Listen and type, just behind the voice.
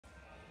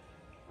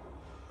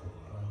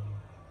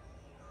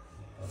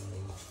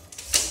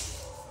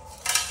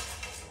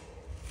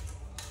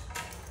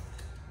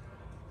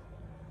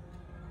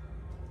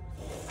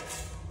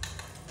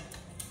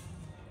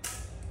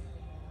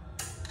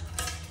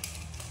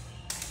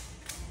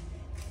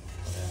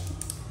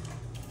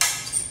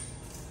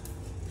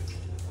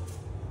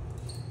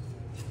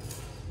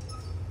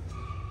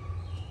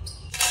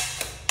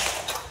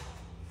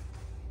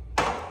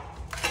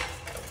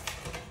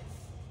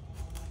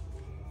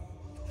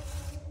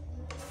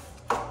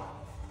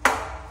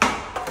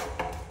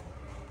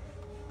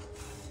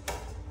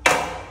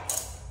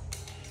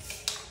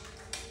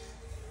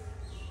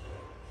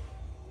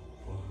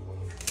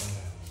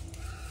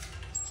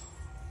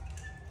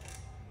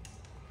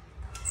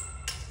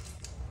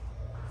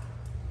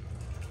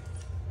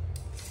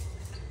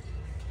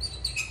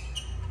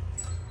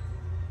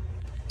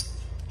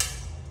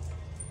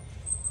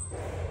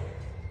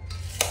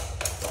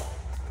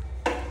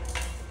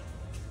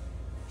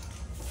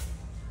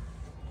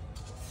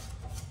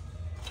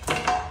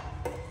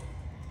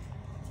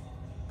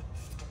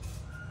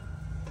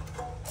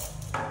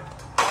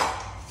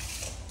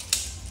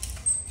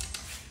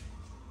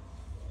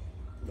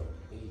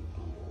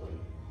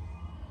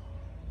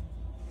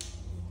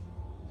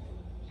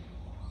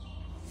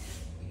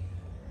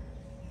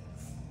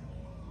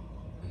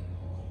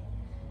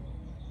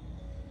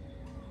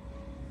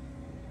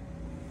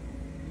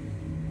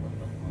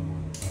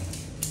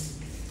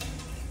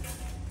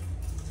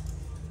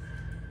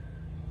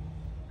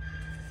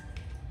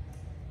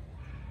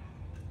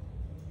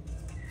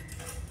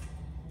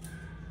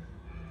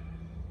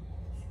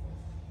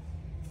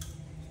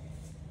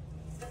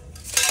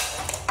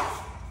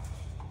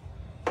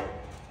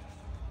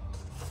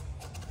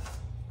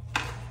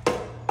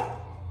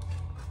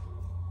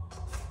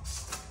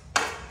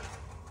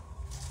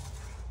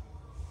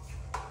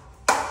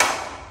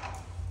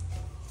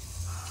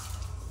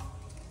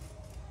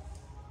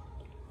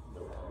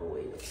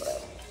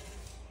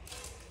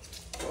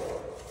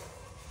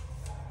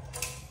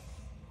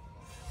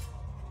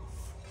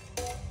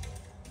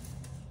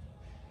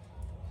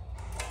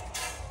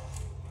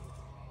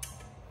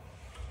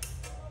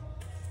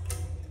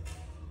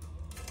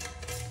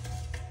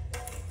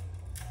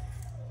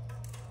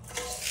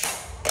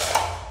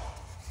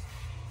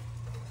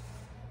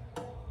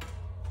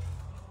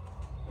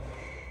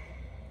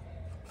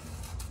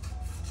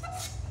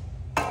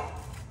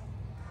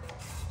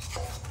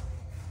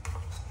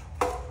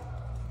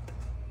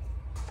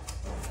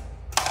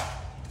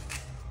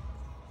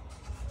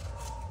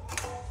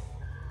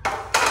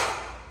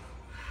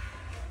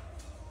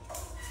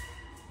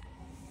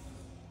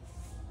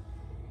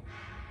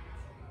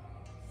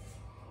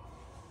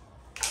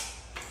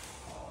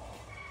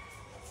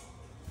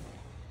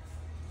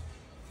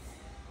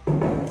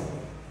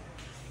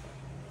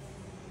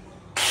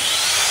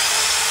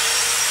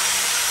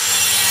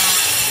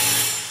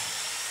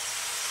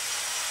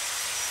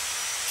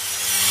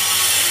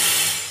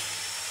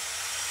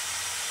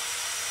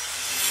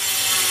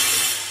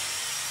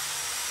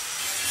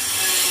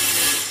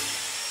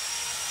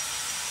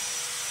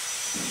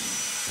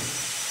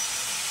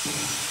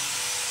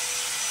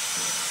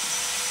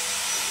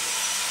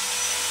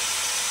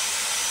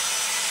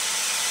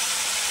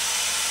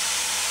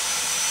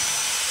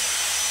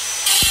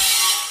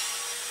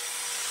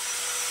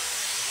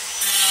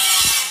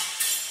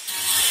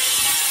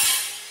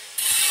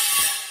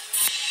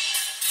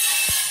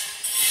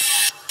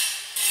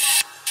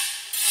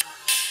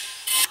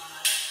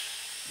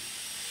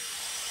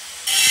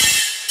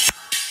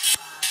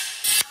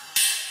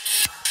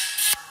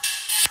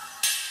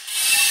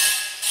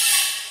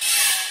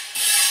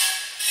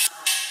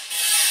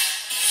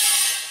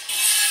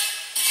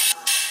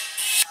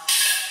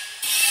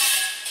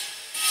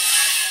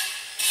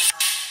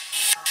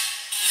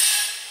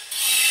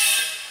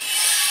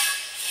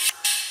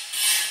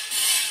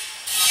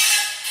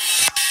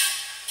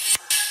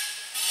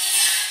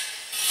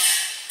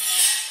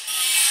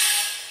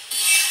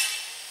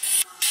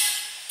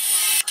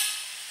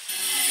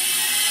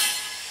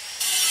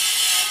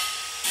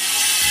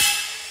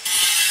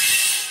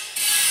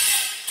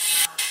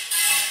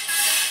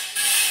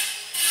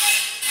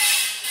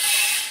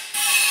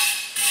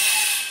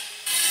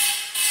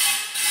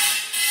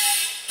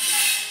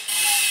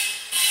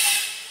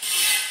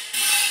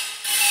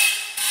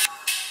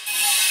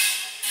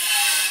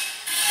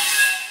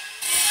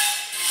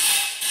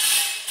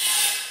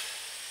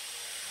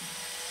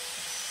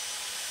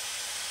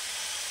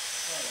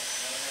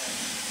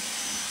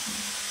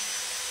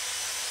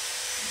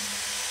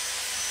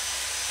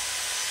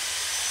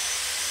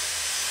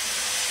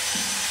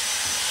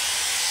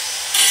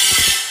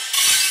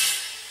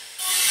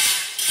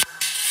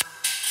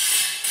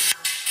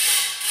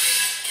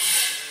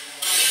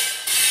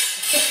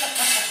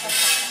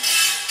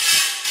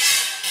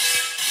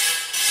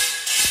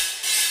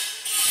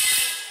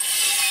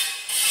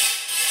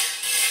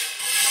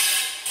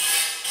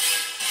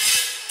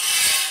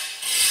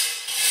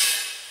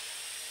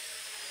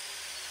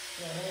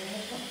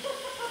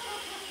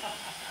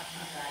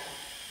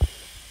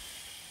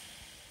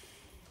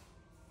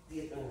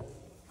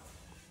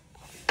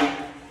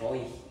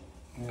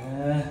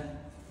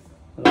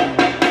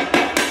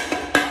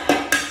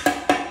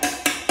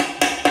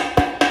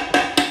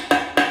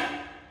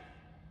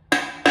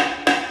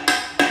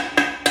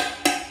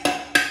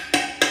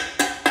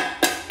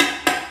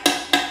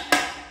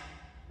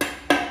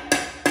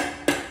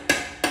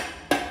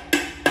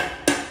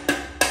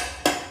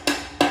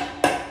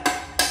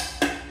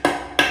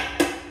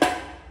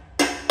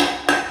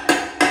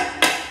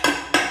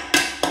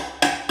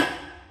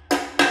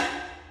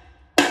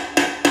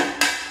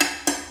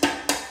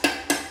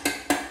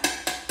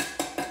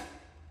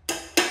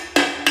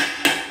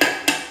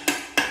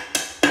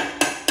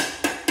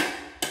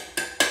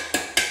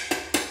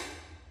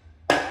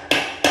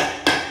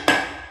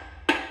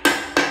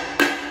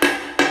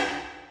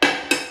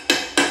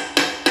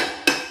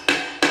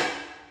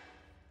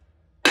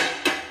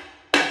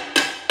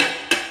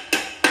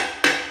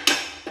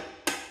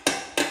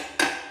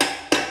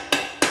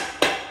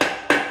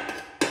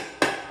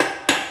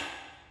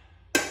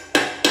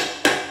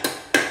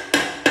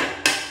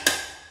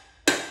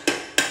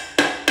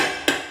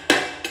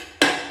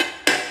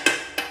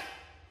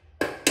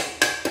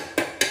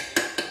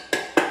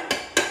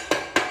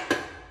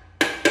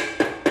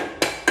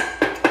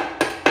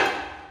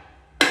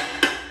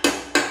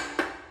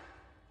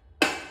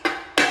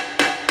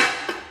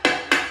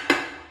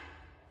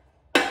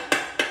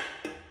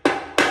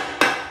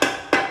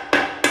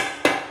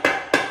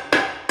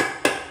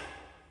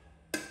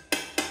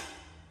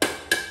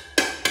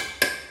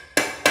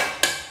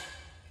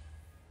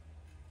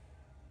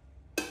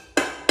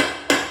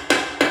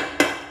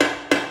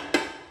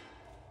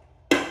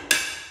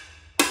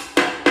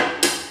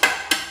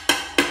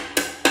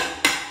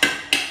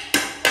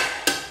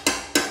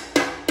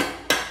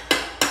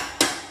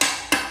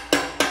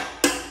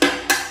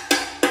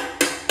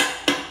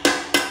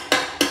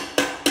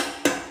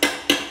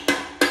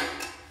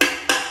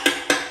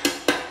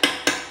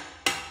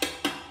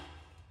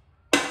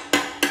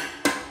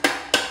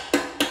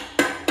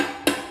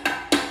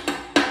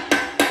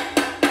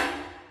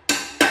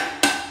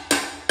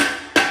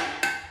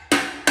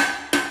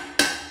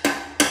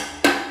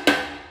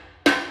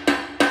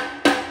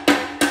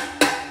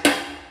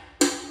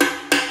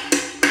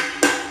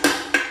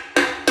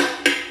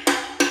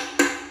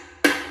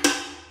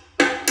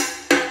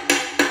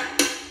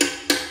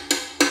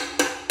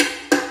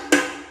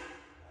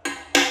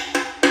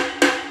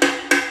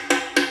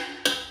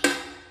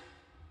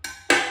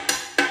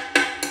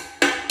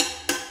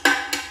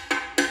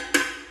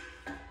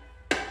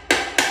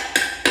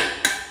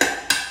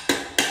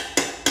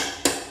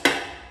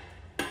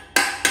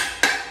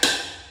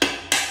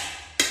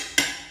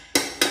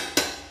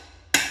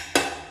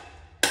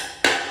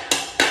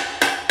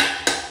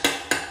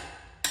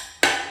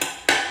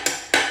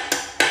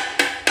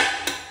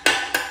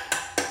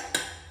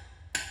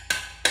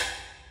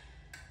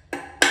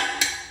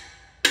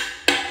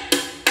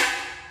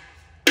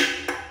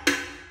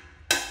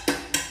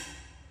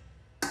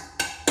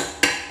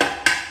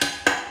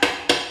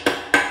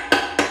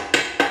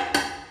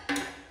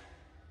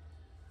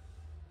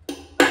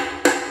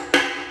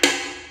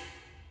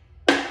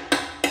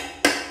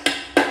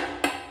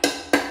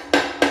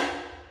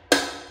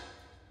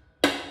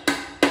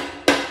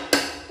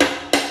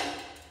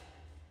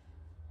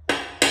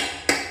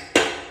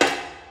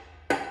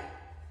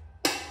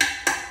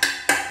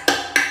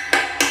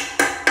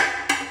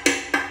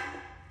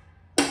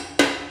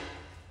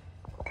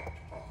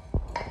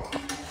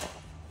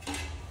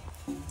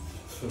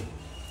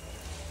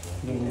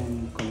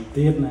nhưng còn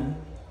tiết nè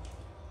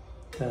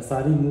là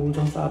xa đi mua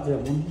trong xa giờ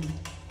muốn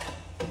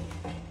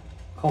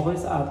không phải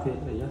xa thiệt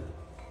đấy nhá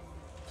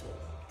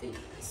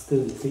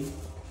từ tí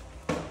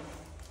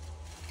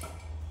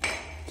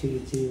chứ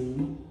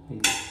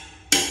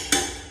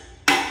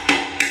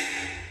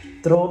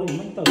trô đi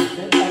mất tầm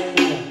cái tay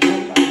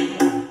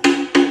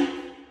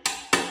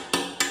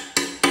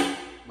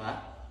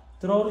là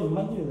trô đi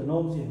mất nhiều là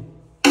nôm gì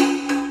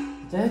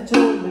chết trô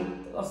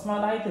mình ở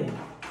smart light thì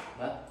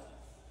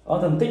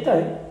ở thần tích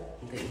đấy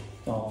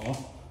đó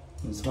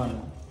mình smart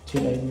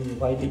chuyện này như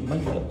vay định mất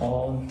ở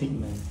on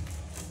tịnh này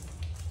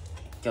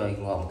chơi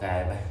ngọn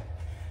cài vậy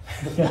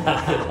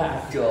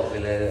chộp về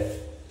เลย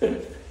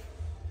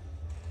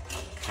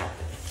ขัด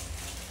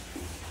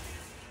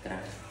กระ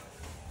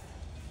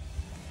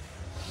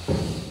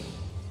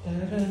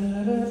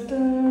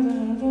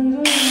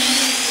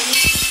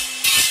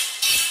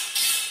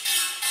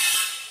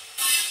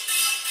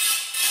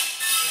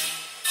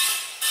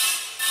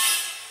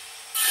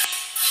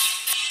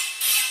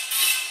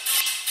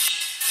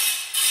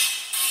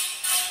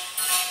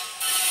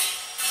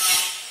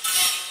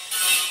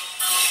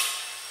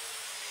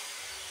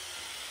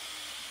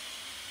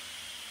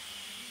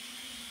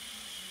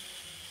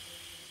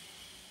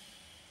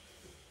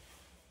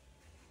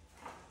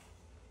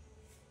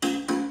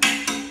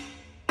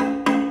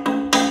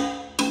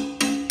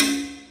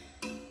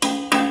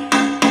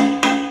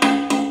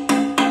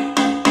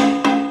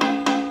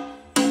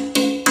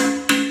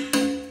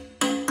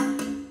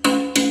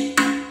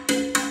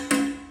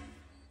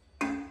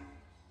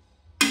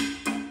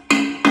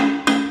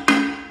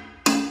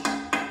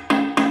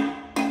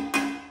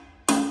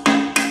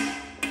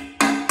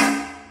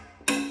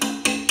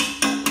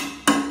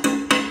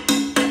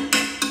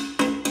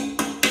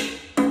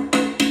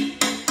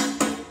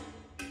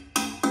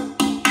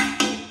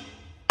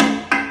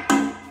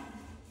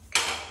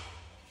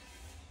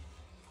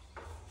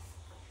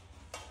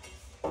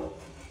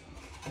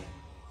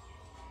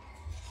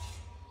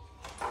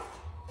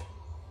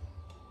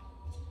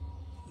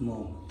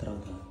mồm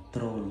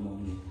trâu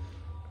mồm gì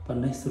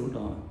phần này sụt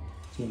đó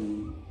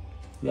trên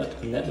vẹt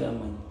cái lẽ ra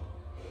mình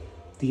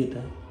tiết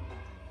đó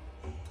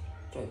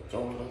trời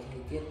trông nó thấy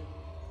tiết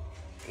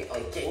cái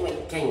ơi chỉnh mình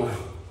chỉnh mà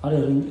ở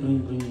đây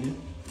ring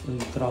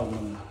trâu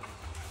mình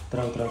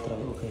trâu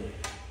ok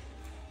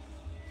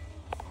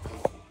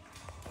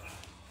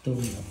tôi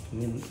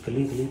mình cái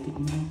tích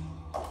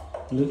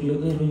lướt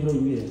cái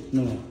ring gì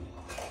nè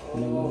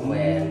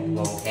mẹ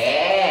ngon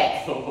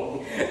thế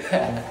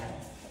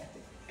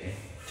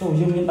chỗ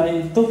dương những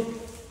tay túc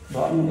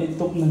đó những cái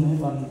túc nên hết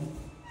bằng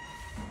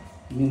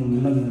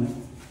mình nâng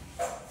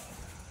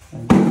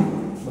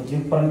bởi vì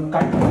phần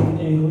cách những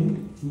cái hướng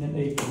nhân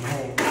ấy cũng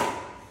hay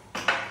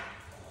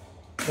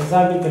thật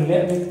ra mình cần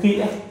lẽ bên kỹ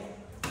là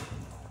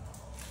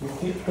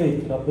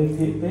bên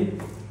kỹ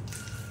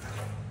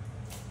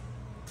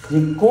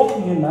nhưng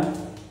cốt như này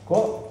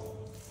cốt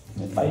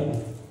tay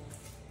này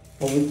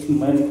ôi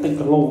mình tích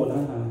cái lô đó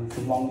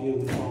thì mong yêu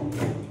mong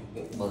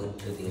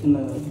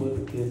bơi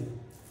kia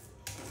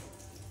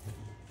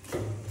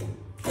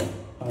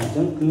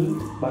chẳng cứ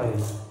bài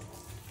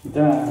người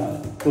ta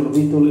tôi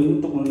lưỡi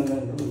tục nó này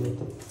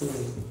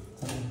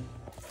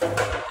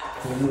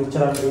người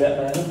tràn lẹ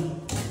đấy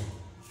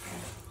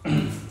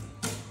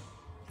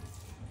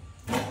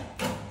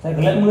tại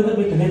cái lẽ mới tới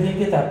bây giờ nên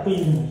cái tạp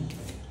pin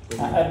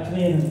này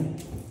này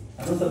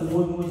nó sợ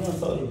mùi chứ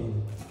sợ gì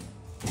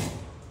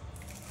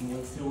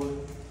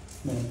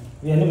này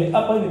vì nó bị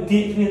ấp ấy bị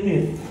kỵ kia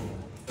tiền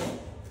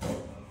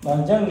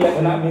bằng chẳng lẽ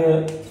cái nào bị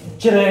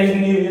chơi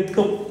như liên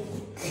tục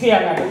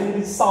khen là cái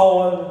đi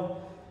sau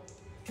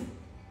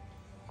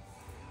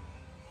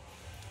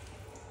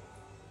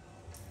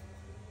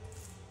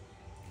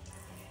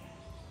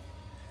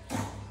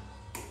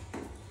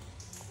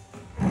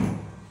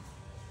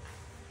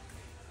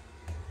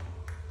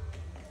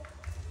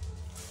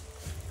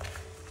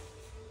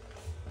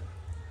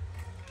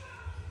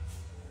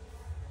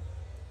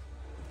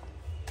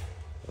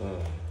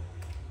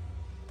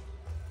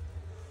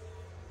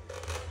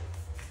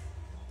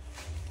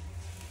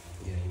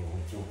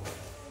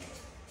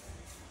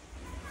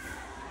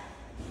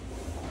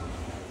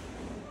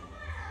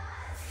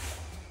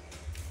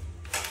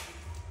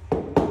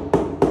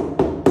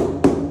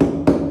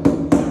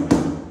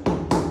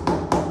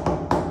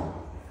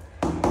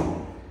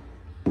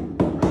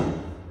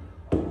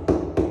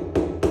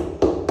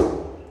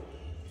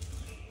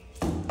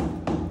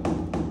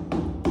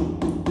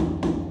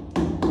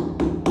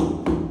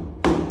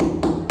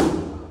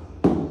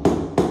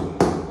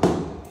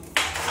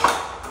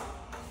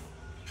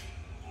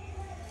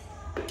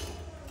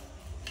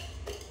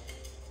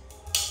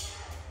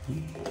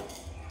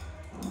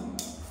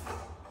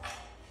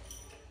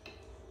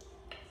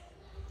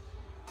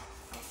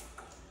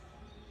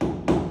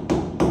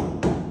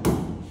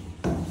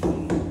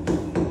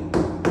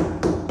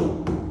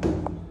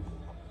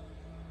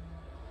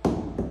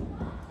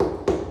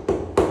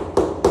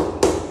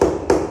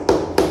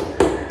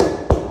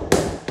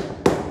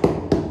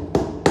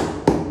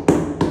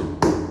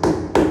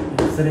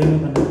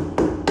sering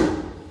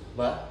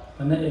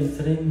anh ấy em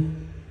sering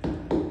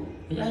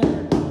cái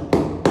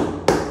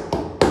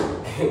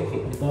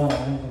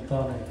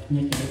to này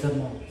như cái dân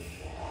mà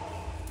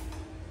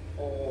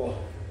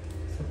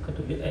sắp cắt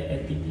được biết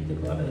ai tí tí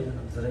có đây là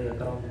giờ đây là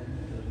cao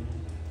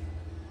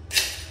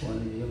còn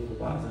riêng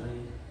của bạn giờ đây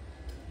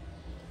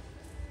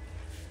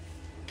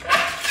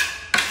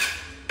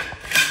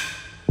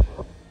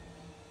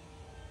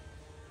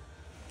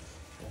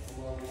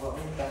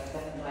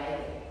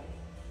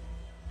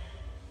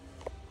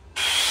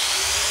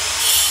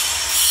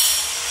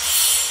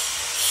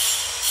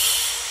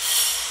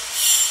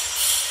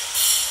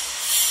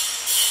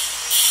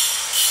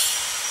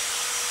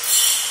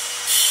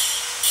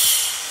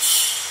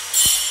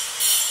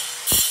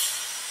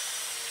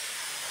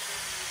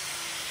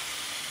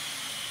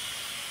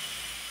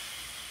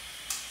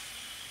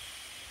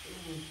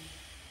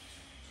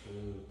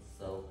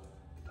sâu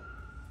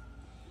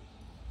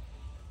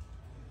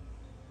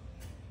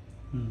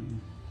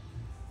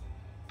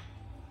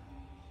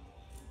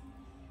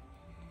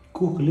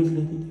cua clip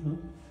lên tí nữa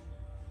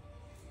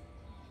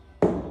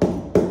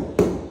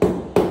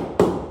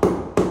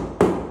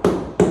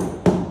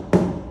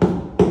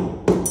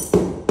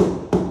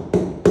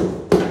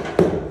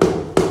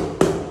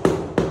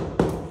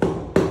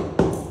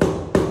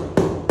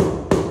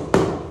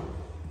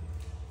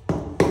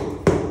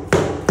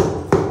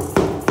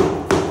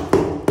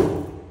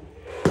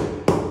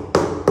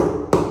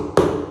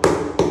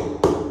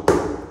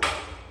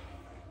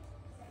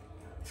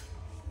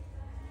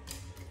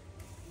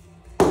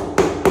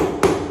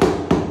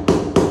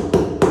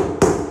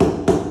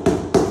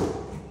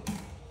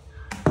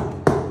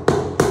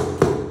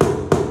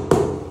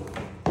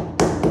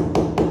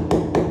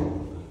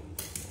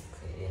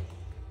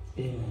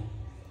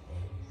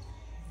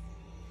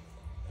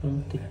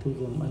không thích tôi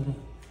dùng ấy đây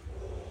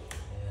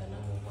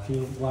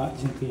chưa vạ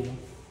trên kia